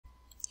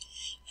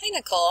Hi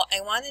Nicole,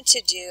 I wanted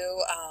to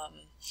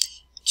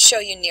show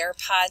you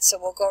Nearpod, so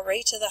we'll go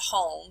right to the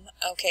home.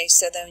 Okay,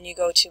 so then you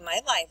go to my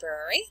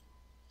library,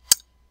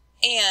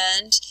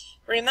 and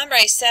remember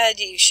I said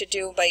you should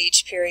do by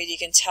each period. You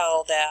can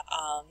tell that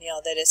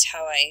that is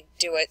how I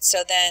do it.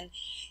 So then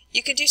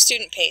you can do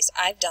student pace.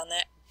 I've done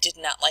that. Did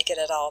not like it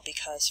at all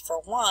because, for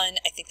one,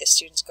 I think the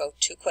students go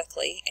too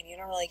quickly and you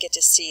don't really get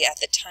to see at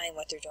the time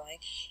what they're doing.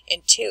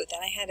 And two, then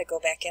I had to go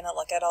back in and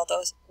look at all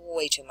those.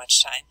 Way too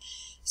much time.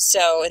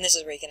 So, and this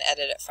is where you can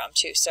edit it from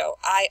too. So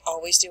I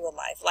always do a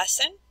live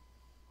lesson.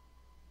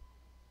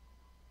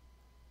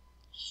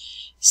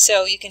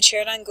 So you can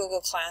share it on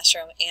Google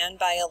Classroom and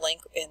buy a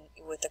link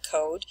with the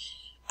code.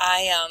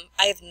 I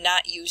have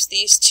not used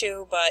these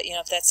two, but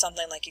if that's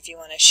something like if you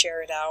want to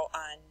share it out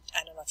on,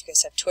 I don't know if you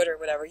guys have Twitter or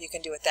whatever, you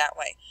can do it that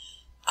way.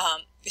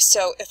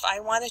 So if I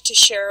wanted to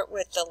share it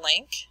with the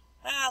link,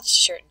 I'll just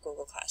share it in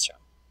Google Classroom.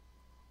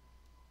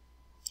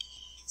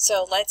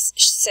 So let's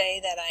say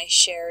that I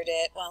shared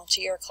it, well,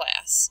 to your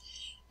class.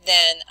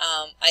 Then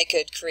I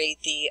could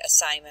create the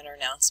assignment or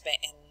announcement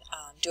and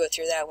do it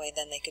through that way.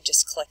 Then they could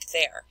just click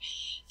there.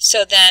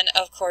 So then,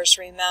 of course,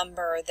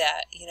 remember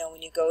that,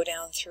 when you go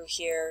down through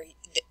here,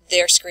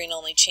 their screen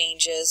only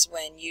changes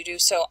when you do.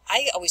 So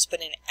I always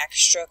put in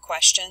extra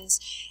questions,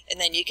 and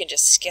then you can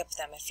just skip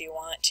them if you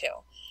want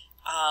to.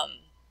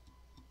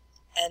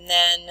 And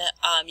then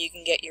you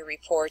can get your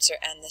reports or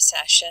end the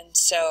session.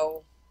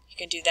 So you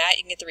can do that.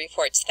 You can get the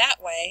reports that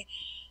way.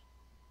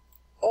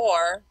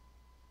 Or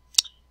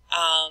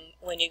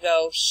when you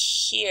go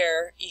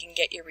here, you can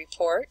get your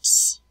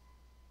reports.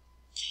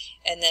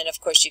 And then, of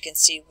course, you can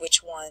see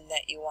which one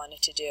that you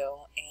wanted to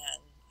do,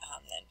 and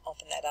then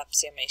open that up,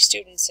 see how many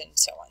students, and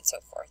so on and so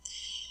forth.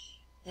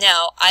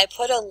 Now, I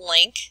put a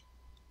link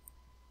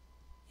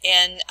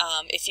in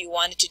if you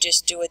wanted to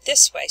just do it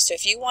this way. So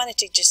if you wanted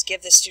to just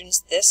give the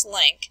students this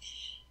link,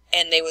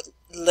 and they would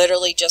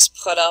literally just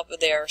put up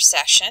their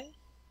session,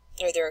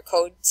 or their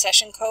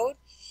session code,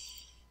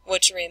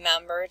 which,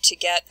 remember, to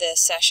get the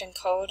session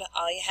code,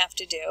 all you have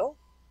to do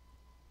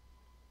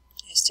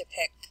is to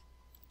pick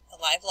a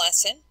live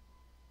lesson.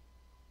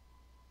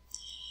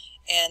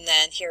 And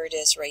then here it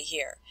is right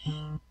here.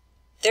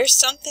 There's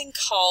something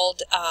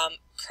called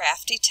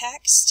Crafty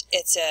Text.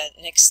 It's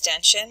an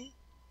extension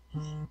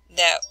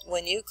that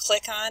when you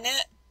click on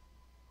it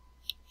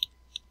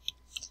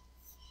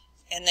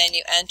and then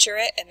you enter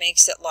it, it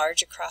makes it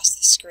large across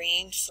the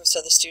screen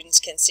so the students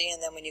can see.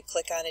 And then when you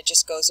click on it, it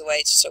just goes away.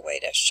 It's just a way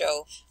to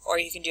show. Or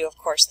you can do, of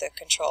course, the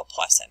Control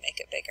Plus and make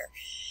it bigger.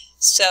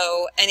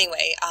 So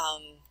anyway,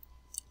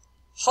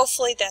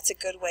 hopefully that's a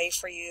good way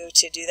for you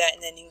to do that,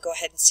 and then you can go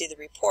ahead and see the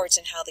reports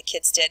and how the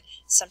kids did.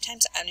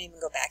 Sometimes I don't even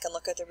go back and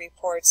look at the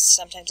reports.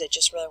 Sometimes I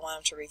just really want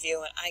them to review,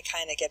 and I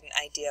kind of get an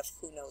idea of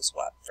who knows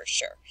what for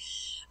sure.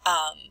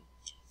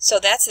 So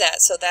that's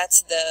that. So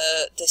that's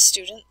the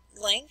student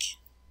link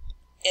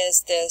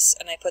is this,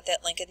 and I put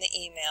that link in the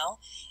email.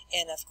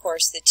 And of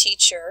course the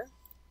teacher,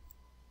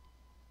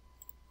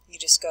 you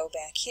just go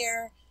back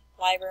here,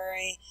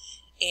 library,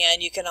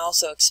 and you can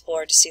also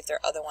explore to see if there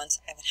are other ones.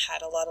 I haven't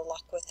had a lot of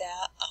luck with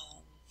that.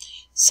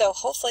 So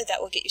hopefully that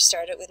will get you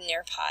started with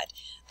Nearpod.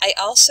 I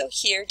also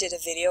here did a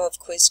video of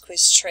Quiz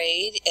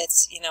Trade.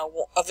 It's,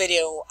 a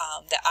video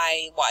that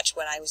I watched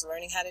when I was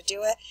learning how to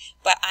do it.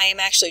 But I am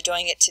actually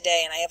doing it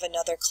today, and I have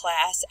another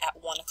class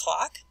at 1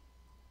 o'clock.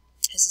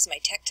 This is my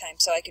tech time,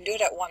 so I can do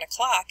it at 1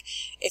 o'clock.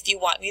 If you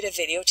want me to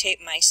videotape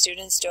my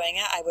students doing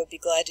it, I would be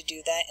glad to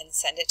do that and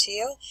send it to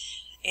you.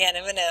 And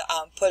I'm going to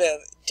put a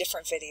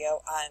different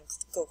video on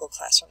Google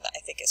Classroom that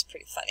I think is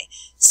pretty funny.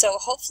 So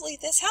hopefully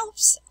this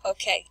helps.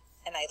 Okay,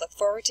 and I look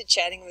forward to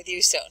chatting with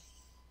you soon.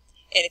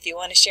 And if you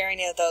want to share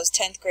any of those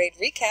 10th grade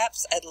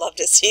recaps, I'd love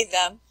to see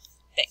them.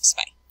 Thanks,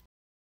 bye.